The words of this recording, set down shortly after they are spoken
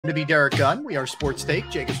To be Derrick Gunn. We are Sports Take,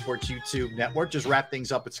 JAKIB Sports YouTube network. Just wrap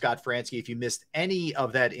things up with Scott Franzke. If you missed any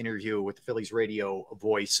of that interview with the Phillies radio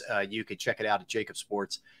voice, you can check it out at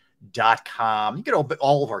jakibsports.com. You get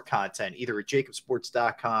all of our content either at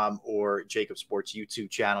jakibsports.com or JAKIB Sports YouTube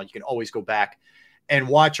channel. You can always go back and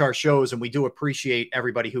watch our shows, and we do appreciate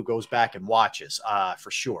everybody who goes back and watches for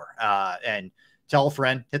sure. And tell a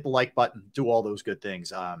friend, hit the like button, do all those good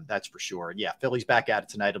things. That's for sure. And yeah, Phillies back at it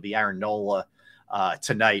tonight. It'll be Aaron Nola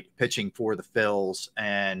tonight pitching for the Phils,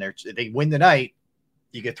 and they win the night,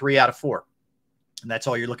 you get 3 out of 4. And that's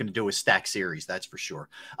all you're looking to do is stack series. That's for sure.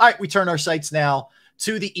 All right, we turn our sights now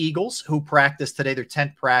to the Eagles, who practice today, their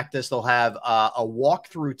 10th practice. They'll have a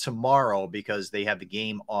walkthrough tomorrow because they have the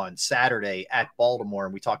game on Saturday at Baltimore.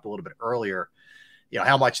 And we talked a little bit earlier,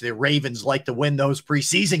 how much the Ravens like to win those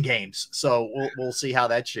preseason games. So we'll see how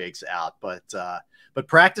that shakes out. But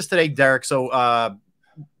practice today, Derek. So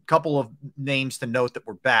couple of names to note that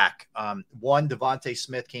we're back. One, Devontae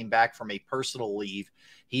Smith came back from a personal leave.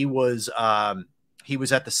 He was at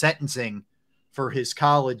the sentencing for his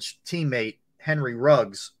college teammate Henry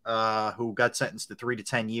Ruggs, who got sentenced to 3 to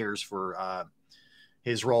 10 years for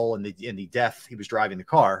his role in the death. He was driving the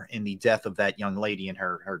car in the death of that young lady and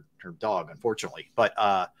her dog, unfortunately. But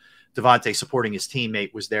Devontae, supporting his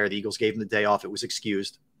teammate, was there. The Eagles gave him the day off. It was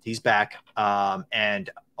excused. He's back, and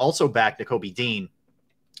also back Nakobe Dean,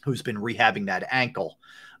 who's been rehabbing that ankle.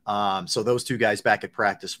 So those two guys back at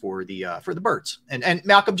practice for the Birds, and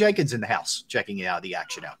Malcolm Jenkins in the house checking the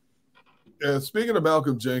action out. Speaking of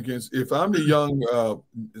Malcolm Jenkins, if I'm the young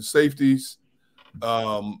safeties,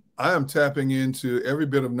 I am tapping into every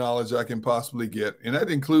bit of knowledge I can possibly get, and that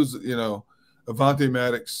includes Avonte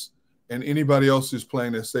Maddox and anybody else who's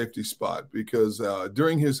playing that safety spot, because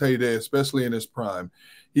during his heyday, especially in his prime,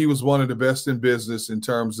 he was one of the best in business in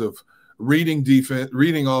terms of reading defense,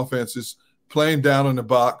 reading offenses, playing down in the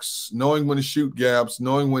box, knowing when to shoot gaps,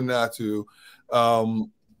 knowing when not to.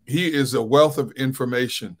 He is a wealth of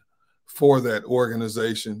information for that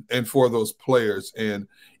organization and for those players. And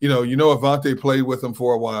Avonte played with him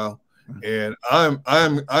for a while, and I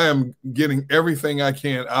am getting everything I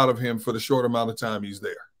can out of him for the short amount of time he's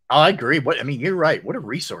there. I agree. You're right. What a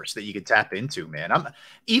resource that you could tap into, man.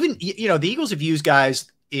 The Eagles have used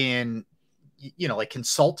guys in like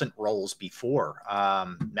consultant roles before.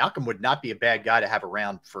 Malcolm would not be a bad guy to have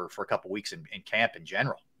around for a couple weeks in camp in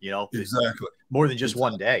general, exactly, more than just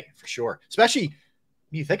one day, for sure. Especially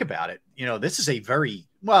when you think about it, this is a very,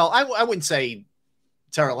 I wouldn't say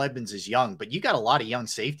Terrell Edmonds is young, but you got a lot of young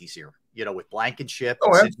safeties here, with Blankenship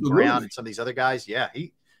and Brown and some of these other guys. Yeah.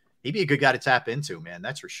 He'd be a good guy to tap into, man.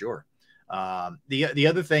 That's for sure. The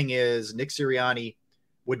other thing is Nick Sirianni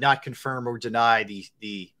would not confirm or deny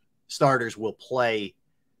the starters will play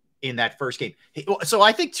in that first game. So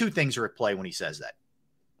I think two things are at play when he says that.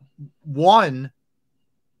 One,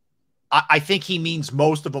 I think he means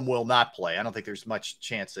most of them will not play. I don't think there's much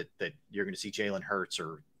chance that you're going to see Jalen Hurts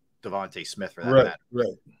or Devontae Smith for that matter.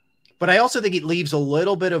 Right. But I also think it leaves a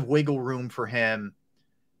little bit of wiggle room for him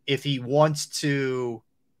if he wants to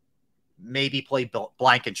maybe play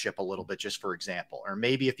Blankenship a little bit, just for example, or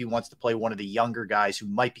maybe if he wants to play one of the younger guys who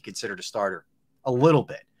might be considered a starter a little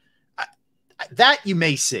bit. That you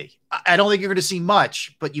may see. I don't think you're going to see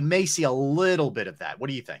much, but you may see a little bit of that. What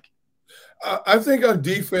do you think? I think on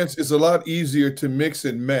defense it's a lot easier to mix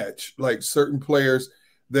and match, like certain players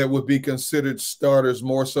that would be considered starters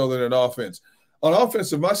more so than an offense. On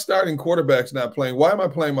offense, if my starting quarterback's not playing, why am I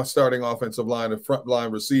playing my starting offensive line and front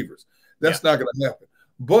line receivers? That's not going to happen.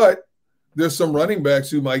 But there's some running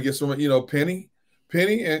backs who might get some, Penny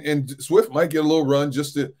and Swift might get a little run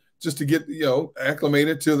just to get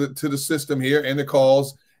acclimated to the system here and the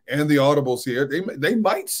calls and the audibles here. They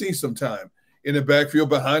might see some time in the backfield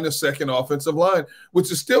behind the second offensive line, which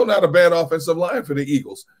is still not a bad offensive line for the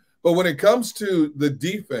Eagles. But when it comes to the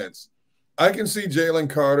defense, I can see Jalen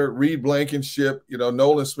Carter, Reed Blankenship,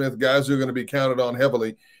 Nolan Smith, guys who are going to be counted on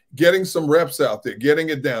heavily, getting some reps out there, getting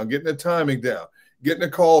it down, getting the timing down, getting the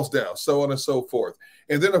calls down, so on and so forth.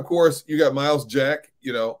 And then, of course, you got Miles Jack,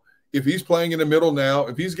 if he's playing in the middle now,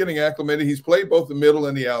 if he's getting acclimated, he's played both the middle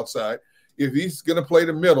and the outside. If he's going to play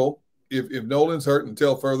the middle, if Nolan's hurt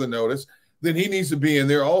until further notice, then he needs to be in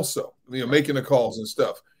there also, making the calls and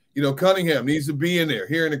stuff. Cunningham needs to be in there,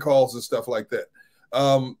 hearing the calls and stuff like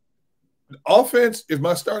that. Offense, if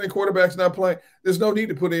my starting quarterback's not playing, there's no need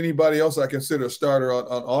to put anybody else I consider a starter on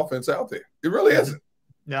offense out there. It really isn't.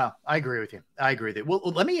 No, I agree with you. Well,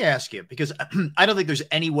 let me ask you, because I don't think there's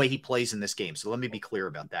any way he plays in this game. So let me be clear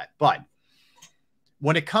about that. But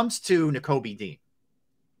when it comes to Nakobe Dean,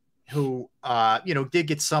 who, did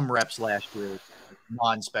get some reps last year,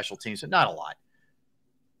 non-special teams, but not a lot.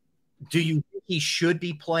 Do you think he should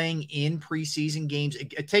be playing in preseason games?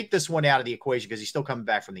 Take this one out of the equation because he's still coming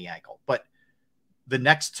back from the ankle, but the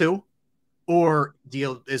next two, or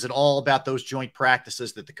is it all about those joint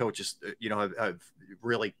practices that the coaches, have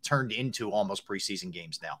really turned into almost preseason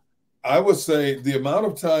games now? I would say the amount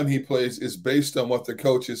of time he plays is based on what the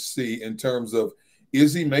coaches see in terms of,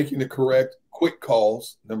 is he making the correct quick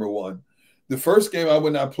calls, number one. The first game, I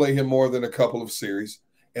would not play him more than a couple of series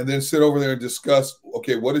and then sit over there and discuss,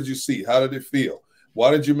 okay, what did you see? How did it feel? Why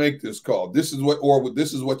did you make this call? This is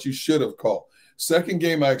what you should have called. Second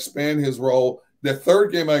game, I expand his role. That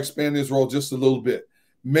third game, I expand his role just a little bit,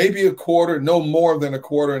 maybe a quarter, no more than a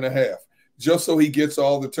quarter and a half, just so he gets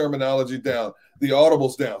all the terminology down, the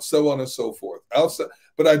audibles down, so on and so forth.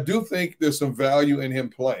 But I do think there's some value in him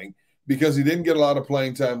playing because he didn't get a lot of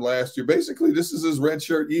playing time last year. Basically, this is his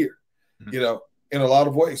redshirt year, in a lot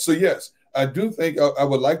of ways. So, yes, I do think I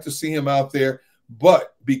would like to see him out there.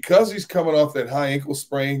 But because he's coming off that high ankle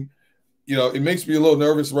sprain, it makes me a little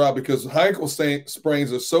nervous, Rob, because high ankle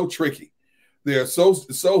sprains are so tricky. They're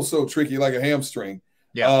so tricky, like a hamstring.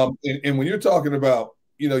 Yeah. And when you're talking about,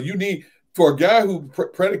 you need – for a guy who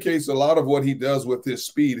predicates a lot of what he does with his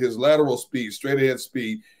speed, his lateral speed, straight ahead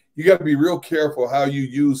speed, you got to be real careful how you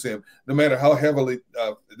use him, no matter how heavily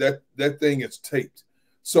that thing is taped.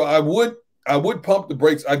 So I would pump the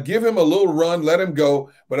brakes. I'd give him a little run, let him go,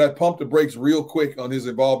 but I'd pump the brakes real quick on his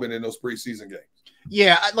involvement in those preseason games.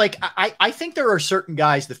 Yeah, I think there are certain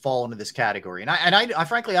guys that fall into this category, and I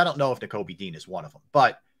frankly I don't know if Nakobe Dean is one of them.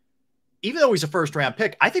 But even though he's a first-round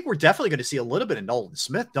pick, I think we're definitely going to see a little bit of Nolan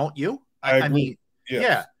Smith, don't you? I mean, yes.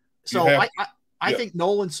 Yeah. So I think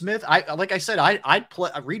Nolan Smith. Like I said, I'd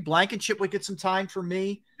play. Reed Blankenship would get some time for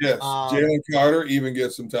me. Yes, Jalen Carter even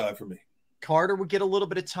get some time for me. Carter would get a little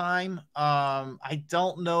bit of time. I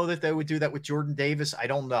don't know that they would do that with Jordan Davis. I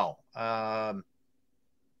don't know. I'm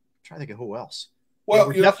trying to think of who else.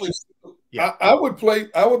 Well, I would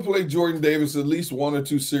play Jordan Davis at least one or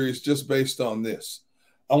two series just based on this.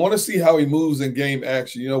 I want to see how he moves in game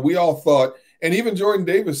action. We all thought, and even Jordan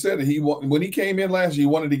Davis said it. When he came in last year, he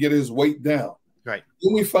wanted to get his weight down. Right.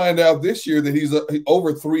 Then we find out this year that he's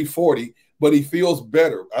over 340, but he feels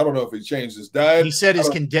better. I don't know if he changed his diet. He said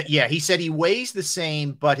he said he weighs the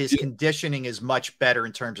same, but his conditioning is much better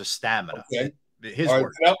in terms of stamina. Okay. His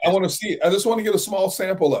work. I want to see it. I just want to get a small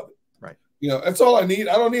sample of it. Right. That's all I need.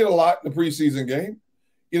 I don't need a lot in the preseason game.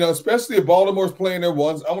 Especially if Baltimore's playing their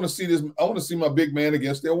ones. I want to see this. I want to see my big man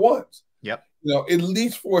against their ones. Yep. At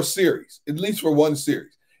least for a series, at least for one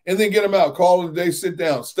series. And then get them out, call it a day, sit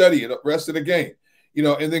down, study it, the rest of the game.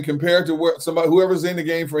 And then compare it to whoever's in the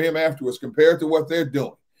game for him afterwards, compare it to what they're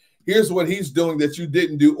doing. Here's what he's doing that you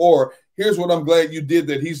didn't do, or here's what I'm glad you did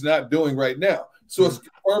that he's not doing right now. So it's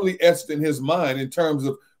firmly etched in his mind in terms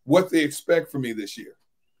of what they expect from me this year.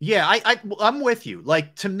 Yeah, I'm with you.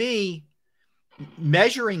 Like, to me,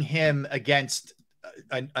 measuring him against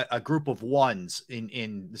a group of ones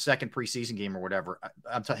in the second preseason game or whatever,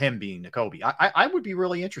 him being Nakobe, I would be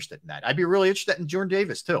really interested in that. I'd be really interested in Jordan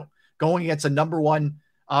Davis too, going against a #1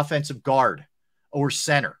 offensive guard or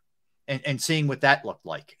center and seeing what that looked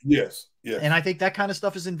like. Yes. Yeah. And I think that kind of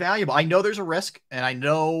stuff is invaluable. I know there's a risk, and I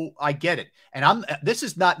know I get it. And this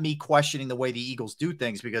is not me questioning the way the Eagles do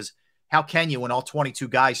things, because how can you when all 22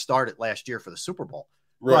 guys started last year for the Super Bowl?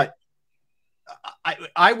 Right. But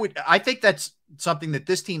I think that's something that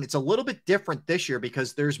this team, it's a little bit different this year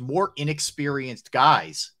because there's more inexperienced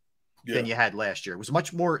guys than you had last year. It was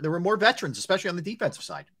much more, there were more veterans, especially on the defensive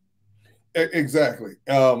side. Exactly.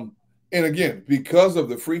 And again, because of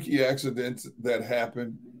the freaky accidents that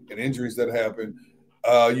happen and injuries that happen,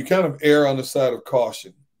 you kind of err on the side of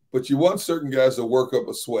caution, but you want certain guys to work up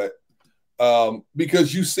a sweat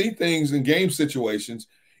because you see things in game situations.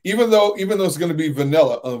 Even though it's going to be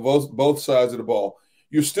vanilla on both sides of the ball,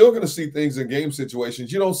 you're still going to see things in game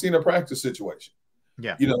situations you don't see in a practice situation.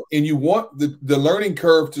 Yeah. And you want the learning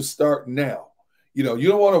curve to start now. You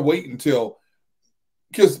don't want to wait until,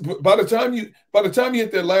 because by the time you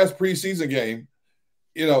hit that last preseason game,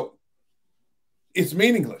 it's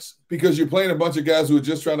meaningless because you're playing a bunch of guys who are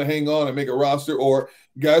just trying to hang on and make a roster, or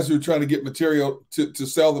guys who are trying to get material to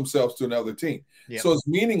sell themselves to another team. Yep. So it's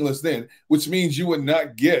meaningless then, which means you would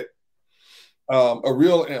not get a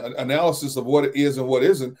real analysis of what it is and what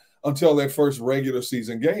isn't until that first regular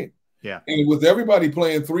season game. Yeah. And with everybody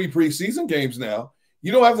playing 3 preseason games now,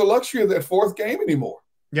 you don't have the luxury of that 4th game anymore.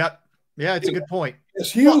 Yep. Yeah, it's a good point.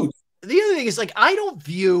 It's huge. Well, the other thing is, like, I don't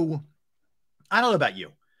know about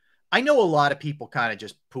you. I know a lot of people kind of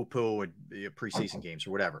just poo-poo preseason games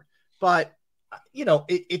or whatever, but you know,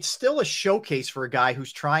 it's still a showcase for a guy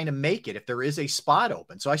who's trying to make it if there is a spot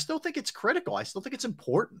open. So I still think it's critical. I still think it's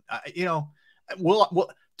important. You know,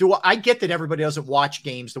 I get that everybody doesn't watch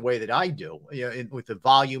games the way that I do, you know, with the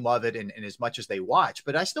volume of it and as much as they watch,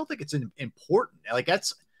 but I still think it's important. Like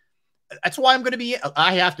that's why I'm going to be,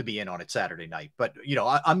 I have to be in on it Saturday night, but you know,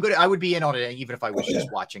 I would be in on it even if I was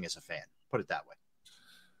just watching as a fan, put it that way.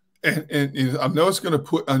 And I know it's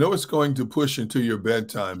going to push into your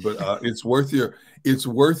bedtime, but it's worth your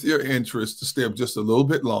interest to stay up just a little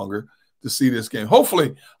bit longer to see this game.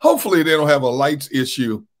 Hopefully they don't have a lights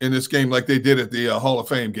issue in this game like they did at the Hall of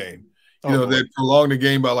Fame game. You know, they prolonged the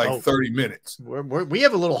game by like 30 minutes. We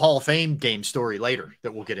have a little Hall of Fame game story later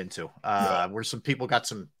that we'll get into, where some people got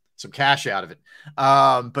some cash out of it.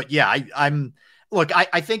 But yeah,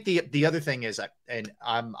 I think the other thing is, and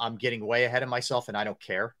I'm getting way ahead of myself, and I don't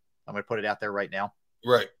care. I'm going to put it out there right now.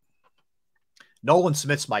 Right. Nolan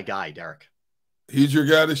Smith's my guy, Derek. He's your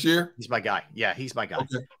guy this year? He's my guy. Yeah, he's my guy.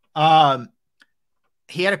 Okay.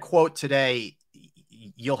 He had a quote today.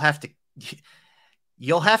 You'll have to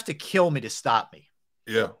kill me to stop me.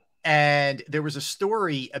 Yeah. And there was a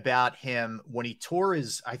story about him when he tore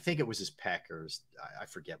I think it was his pec or I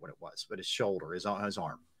forget what it was, but his shoulder, his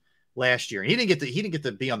arm last year. And he didn't get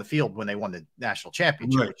to be on the field when they won the national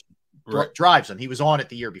championship. Right. Drives him. He was on it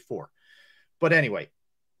the year before. But anyway,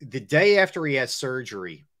 the day after he has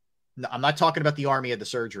surgery, I'm not talking about the arm he had the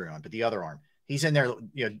surgery on, but the other arm. He's in there,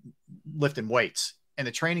 you know, lifting weights. And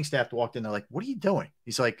the training staff walked in. They're like, "What are you doing?"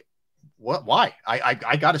 He's like, "What? Why?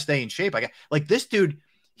 I got to stay in shape. Like this dude,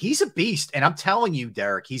 he's a beast." And I'm telling you,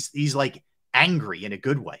 Derek, he's like angry in a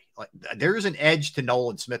good way. Like there's an edge to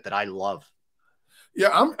Nolan Smith that I love.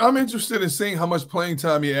 Yeah, I'm interested in seeing how much playing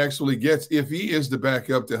time he actually gets if he is the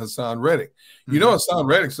backup to Hassan Reddick. You know, Hassan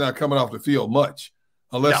Reddick's not coming off the field much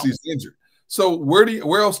unless he's injured. So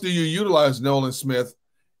where else do you utilize Nolan Smith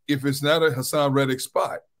if it's not a Hassan Reddick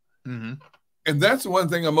spot? And that's one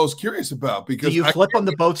thing I'm most curious about, because do you flip him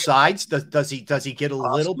to both sides? Does he get a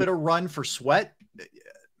little bit of run for Sweat?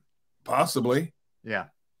 Possibly. Yeah.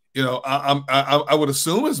 You know, I would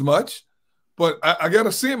assume as much. But I got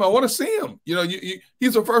to see him. I want to see him. You know,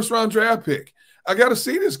 he's a first-round draft pick. I got to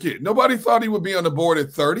see this kid. Nobody thought he would be on the board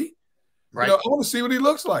at 30. Right. You know, I want to see what he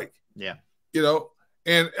looks like. Yeah. You know,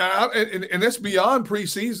 and that's beyond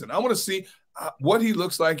preseason. I want to see what he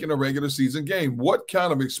looks like in a regular season game, what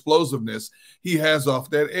kind of explosiveness he has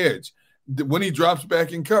off that edge. When he drops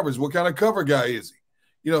back in coverage, what kind of cover guy is he?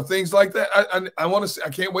 You know, things like that. I want to see. I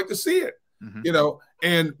can't wait to see it. You know,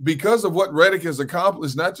 and because of what Reddick has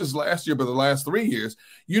accomplished, not just last year, but the last 3 years,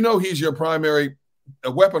 you know, he's your primary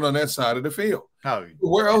weapon on that side of the field. Oh,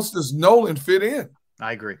 where else does Nolan fit in?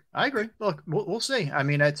 I agree. Look, we'll see. I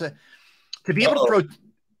mean, to be able to throw.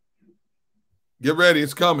 Get ready.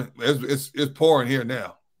 It's coming. It's pouring here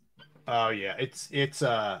now. Oh yeah.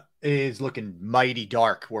 It is looking mighty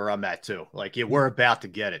dark where I'm at too. Like we're about to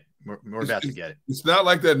get it. We're about to get it. It's not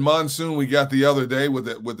like that monsoon we got the other day with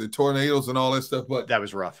the tornadoes and all that stuff, but that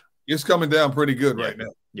was rough. It's coming down pretty good right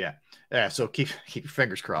now. Yeah. So keep your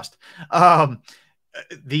fingers crossed.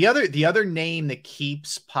 The other name that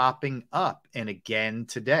keeps popping up, and again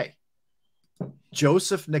today,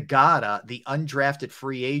 Joseph Nagata, the undrafted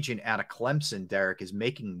free agent out of Clemson, Derek, is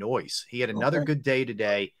making noise. He had another good day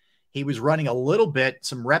today. He was running a little bit,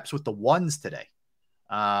 some reps with the ones today.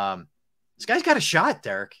 This guy's got a shot,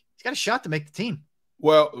 Derek. He's got a shot to make the team.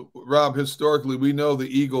 Well, Rob, historically, we know the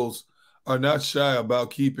Eagles are not shy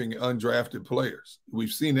about keeping undrafted players.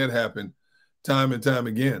 We've seen that happen time and time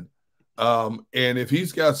again. And if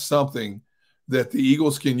he's got something that the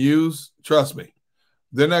Eagles can use, trust me,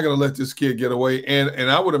 they're not going to let this kid get away. And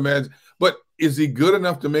I would imagine, but is he good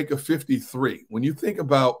enough to make a 53? When you think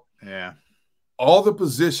about all the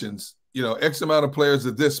positions, you know, X amount of players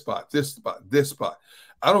at this spot, this spot, this spot.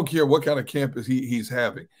 I don't care what kind of campus he's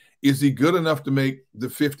having. Is he good enough to make the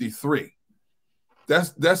 53?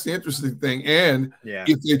 That's the interesting thing. And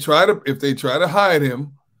if they try to hide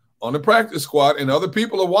him on the practice squad and other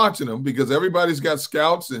people are watching him, because everybody's got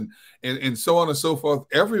scouts and so on and so forth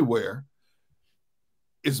everywhere,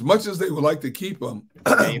 as much as they would like to keep him,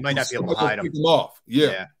 you might not be able to hide him. Keep him off.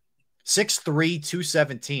 6'3",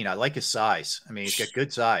 217. I like his size. I mean, he's got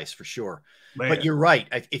good size for sure. Man. But you're right.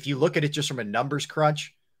 If you look at it just from a numbers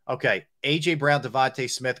crunch, okay, A.J. Brown, Devontae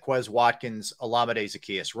Smith, Quez Watkins, Olamide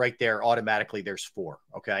Zaccheaus, right there, automatically there's 4,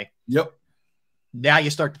 okay? Yep. Now you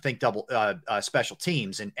start to think double special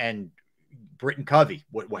teams and Britton Covey,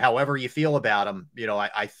 however you feel about him, you know,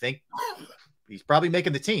 I think he's probably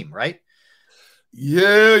making the team, right?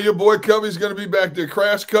 Yeah, your boy Covey's going to be back there.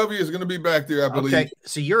 Crash Covey is going to be back there, I believe. Okay,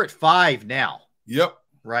 so you're at 5 now. Yep.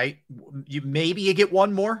 right? Maybe you get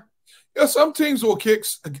one more. Yeah, some teams will keep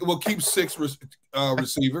 6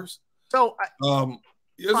 receivers. So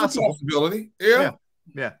there's a possibility. Yeah.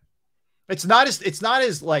 It's not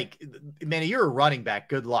as like, man, you're a running back.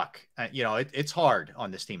 Good luck. It's hard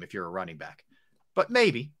on this team if you're a running back, but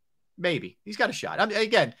maybe he's got a shot. I mean,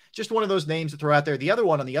 again, just one of those names to throw out there. The other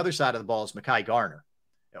one on the other side of the ball is Mekhi Garner.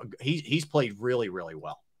 He's played really, really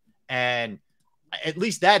well. And at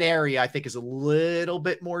least that area I think is a little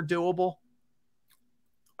bit more doable.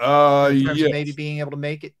 In terms of maybe being able to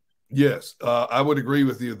make it. Yes. I would agree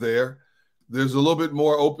with you there. There's a little bit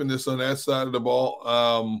more openness on that side of the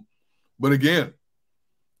ball. But again,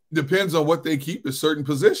 depends on what they keep at certain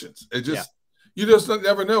positions. You just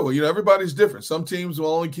never know. Everybody's different. Some teams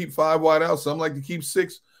will only keep 5 wideouts. Some like to keep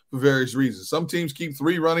 6 for various reasons. Some teams keep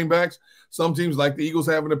 3 running backs. Some teams, like the Eagles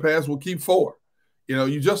have in the past, will keep 4.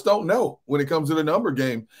 You just don't know when it comes to the number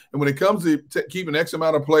game. And when it comes to keeping X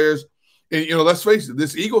amount of players, and, let's face it,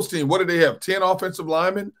 this Eagles team, what did they have? 10 offensive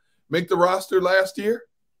linemen make the roster last year?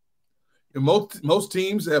 And most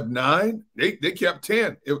teams have 9. They kept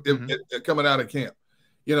 10 coming out of camp.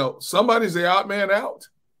 Somebody's the odd man out.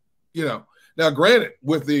 Now, granted,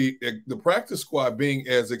 with the practice squad being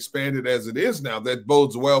as expanded as it is now, that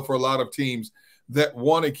bodes well for a lot of teams that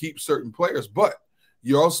want to keep certain players. But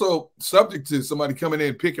you're also subject to somebody coming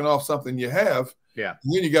in picking off something you have. Yeah.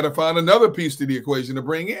 Then you got to find another piece to the equation to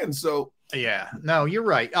bring in. So yeah, no, you're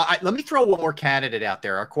right. Let me throw one more candidate out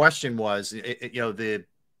there. Our question was,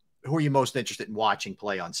 who are you most interested in watching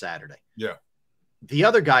play on Saturday? Yeah. The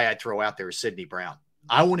other guy I'd throw out there is Sidney Brown.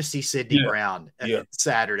 I want to see Sidney Brown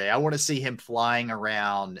Saturday. I want to see him flying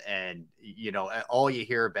around, and all you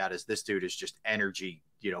hear about is this dude is just energy,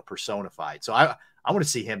 personified. So I want to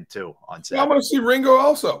see him too on Saturday. I want to see Ringo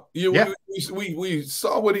also. We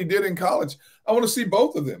saw what he did in college. I want to see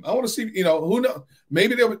both of them. I want to see, who knows?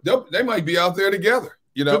 Maybe they might be out there together,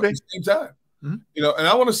 at the same time. Mm-hmm. And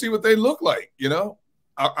I want to see what they look like.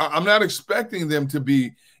 I'm not expecting them to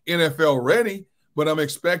be NFL ready, but I'm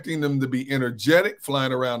expecting them to be energetic,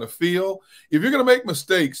 flying around the field. If you're going to make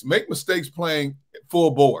mistakes playing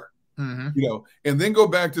full bore, and then go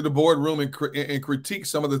back to the boardroom and critique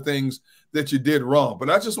some of the things that you did wrong. But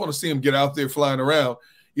I just want to see him get out there flying around.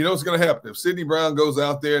 What's going to happen if Sidney Brown goes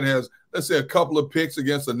out there and has, let's say, a couple of picks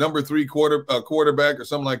against a number 3 quarterback or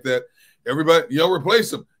something like that? Everybody,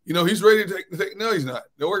 replace him. He's ready to take. No, he's not.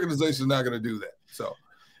 The organization's not going to do that. So,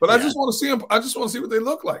 but I just want to see him. I just want to see what they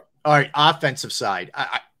look like. All right, offensive side.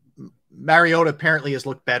 Mariota apparently has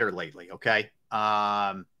looked better lately. Okay,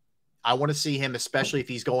 I want to see him, especially if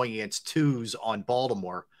he's going against 2s on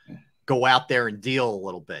Baltimore, go out there and deal a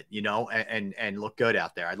little bit, and look good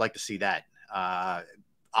out there. I'd like to see that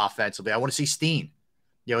offensively. I want to see Steen.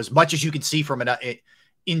 As much as you can see from an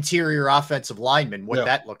interior offensive lineman, what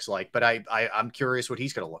that looks like. But I'm curious what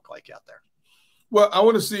he's going to look like out there. Well, I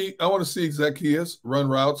want to see Zacchaeus run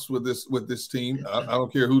routes with this team. I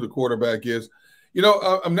don't care who the quarterback is.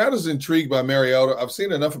 I'm not as intrigued by Mariota. I've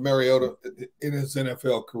seen enough of Mariota in his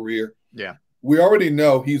NFL career. Yeah. We already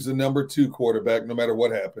know he's the number 2 quarterback no matter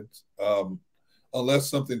what happens, unless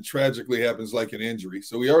something tragically happens like an injury.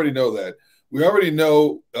 So we already know that. We already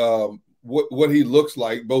know what he looks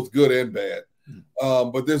like, both good and bad.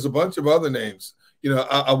 But there's a bunch of other names.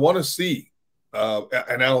 I want to see.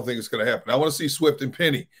 And I don't think it's going to happen. I want to see Swift and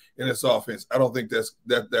Penny in this offense. I don't think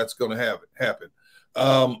that's going to happen.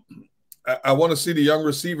 I want to see the young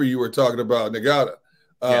receiver you were talking about, Nagata,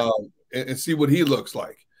 and see what he looks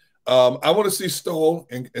like. I want to see Stoll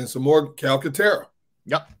and some more Calcaterra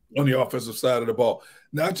on the offensive side of the ball.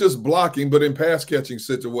 Not just blocking, but in pass catching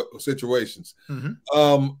situations.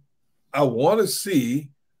 Mm-hmm. I want to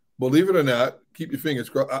see, believe it or not, keep your fingers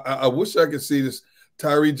crossed. I wish I could see this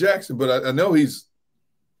Tyree Jackson, but I know he's,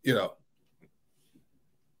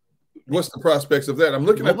 what's the prospects of that? I'm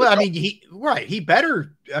looking at. Well, he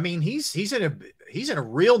better. He's in a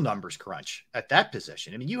real numbers crunch at that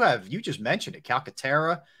position. You just mentioned it.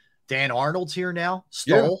 Calcaterra, Dan Arnold's here now.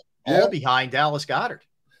 Stoll, all behind Dallas Goedert.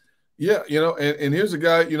 Yeah, and here's a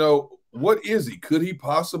guy. What is he? Could he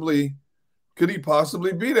possibly be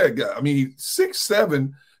that guy? He's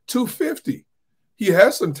 6'7", 250. He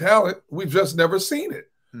has some talent. We've just never seen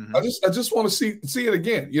it. Mm-hmm. I just want to see it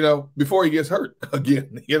again, before he gets hurt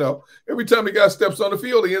again. Every time the guy steps on the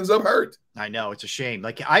field, he ends up hurt. I know, it's a shame.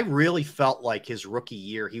 Like, I really felt like his rookie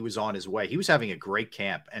year, he was on his way. He was having a great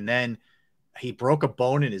camp, and then he broke a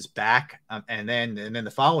bone in his back, and then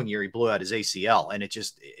the following year he blew out his ACL, and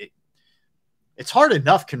it's hard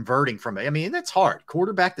enough converting from it. That's hard.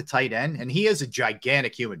 Quarterback to tight end, and he is a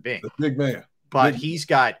gigantic human being, a big man, but he's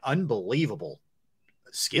got unbelievable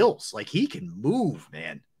skills. Like, he can move,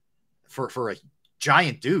 man, for a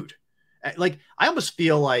giant dude. Like, I almost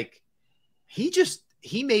feel like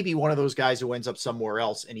he may be one of those guys who ends up somewhere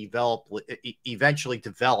else and eventually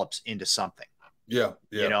develops into something. Yeah.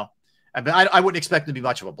 You know, I wouldn't expect him to be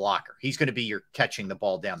much of a blocker. He's going to be your catching the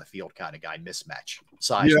ball down the field kind of guy, mismatch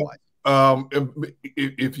size-wise.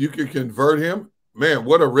 If you could convert him, man,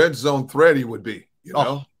 what a red zone threat he would be, you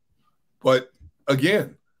know? But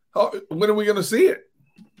again, when are we going to see it?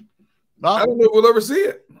 Well, I don't know if we'll ever see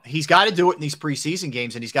it. He's got to do it in these preseason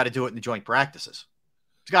games, and he's got to do it in the joint practices.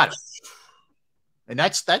 He's got to. And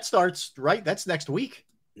that starts, right? That's next week.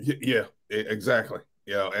 Yeah, exactly.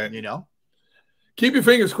 Yeah, and you know, keep your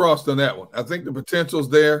fingers crossed on that one. I think the potential's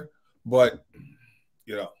there, but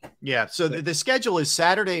you know. Yeah. So the schedule is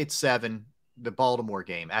Saturday at 7, the Baltimore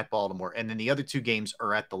game at Baltimore, and then the other 2 games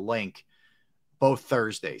are at the Link, both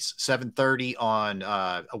Thursdays, 7:30 on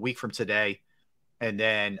a week from today, and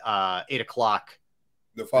then 8 o'clock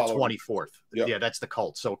the 24th. Yep. Yeah, that's the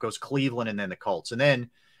Colts. So it goes Cleveland and then the Colts, and then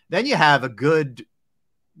you have a good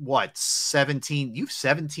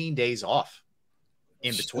 17 days off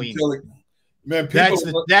in between. Man,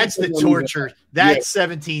 that's the torture. That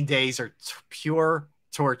 17 days are pure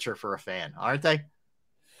torture for a fan, aren't they?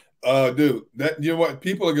 Dude, you know what?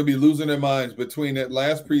 People are gonna be losing their minds between that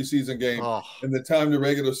last preseason game and the time the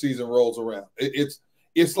regular season rolls around.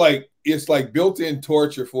 It's like built-in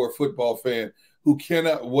torture for a football fan who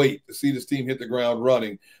cannot wait to see this team hit the ground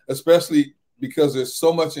running, especially because there's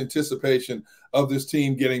so much anticipation of this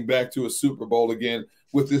team getting back to a Super Bowl again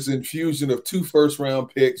with this infusion of 2 first-round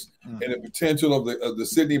picks and the potential of the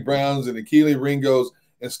Sidney Browns and the Keely Ringos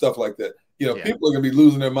and stuff like that. You know, people are going to be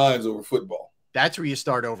losing their minds over football. That's where you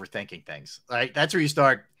start overthinking things, right? That's where you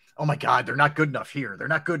start, oh, my God, they're not good enough here. They're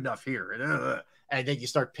not good enough here. And then you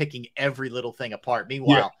start picking every little thing apart.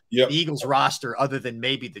 Meanwhile, the Eagles roster, other than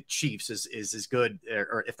maybe the Chiefs, is as good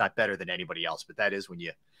or if not better than anybody else. But that is when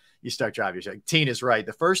you start driving yourself. Tina's right.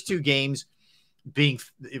 The first 2 games being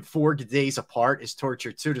 4 days apart is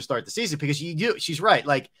torture too to start the season, because she's right.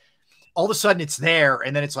 Like, all of a sudden it's there,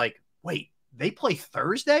 and then it's like, wait, they play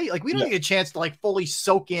Thursday? Like, we don't get a chance to like fully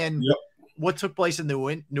soak in what took place in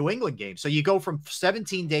the New England game. So you go from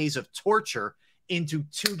 17 days of torture into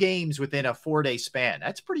 2 games within a 4-day span.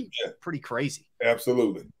 That's pretty crazy.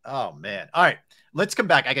 Absolutely. Oh man. All right, let's come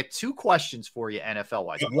back. I got 2 questions for you, NFL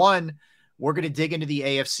wise. One, we're going to dig into the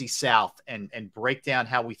AFC South and break down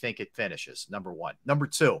how we think it finishes. Number 1. Number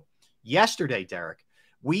 2, yesterday, Derrick,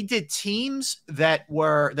 we did teams that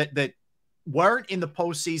weren't in the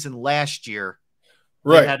postseason last year.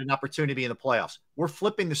 Right. Had an opportunity in the playoffs. We're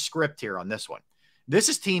flipping the script here on this one. This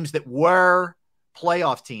is teams that were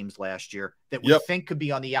playoff teams last year that we think could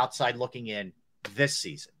be on the outside looking in this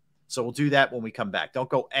season. So we'll do that when we come back. Don't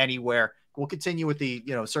go anywhere. We'll continue with the,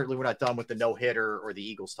 certainly we're not done with the no-hitter or the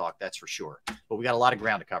Eagles talk, that's for sure. But we got a lot of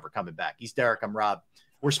ground to cover coming back. He's Derrick, I'm Rob.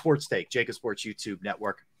 We're Sports Take, JAKIB Sports YouTube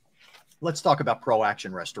Network. Let's talk about Pro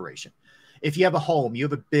Action Restoration. If you have a home, you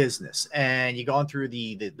have a business, and you've gone through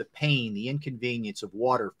the pain, the inconvenience of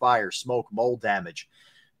water, fire, smoke, mold damage,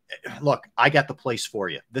 look, I got the place for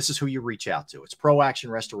you. This is who you reach out to. It's Pro Action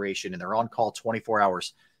Restoration, and they're on call 24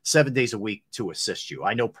 hours, 7 days a week to assist you.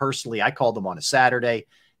 I know personally, I called them on a Saturday.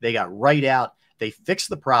 They got right out. They fixed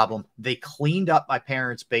the problem. They cleaned up my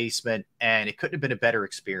parents' basement, and it couldn't have been a better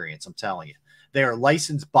experience, I'm telling you. They are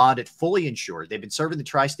licensed, bonded, fully insured. They've been serving the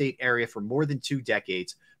tri-state area for more than 2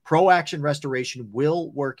 decades. Pro Action Restoration will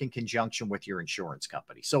work in conjunction with your insurance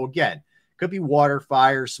company. So again, could be water,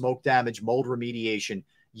 fire, smoke damage, mold remediation,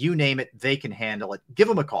 you name it, they can handle it. Give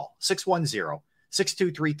them a call,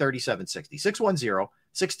 610-623-3760,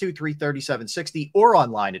 610-623-3760, or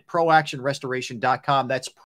online at proactionrestoration.com. That's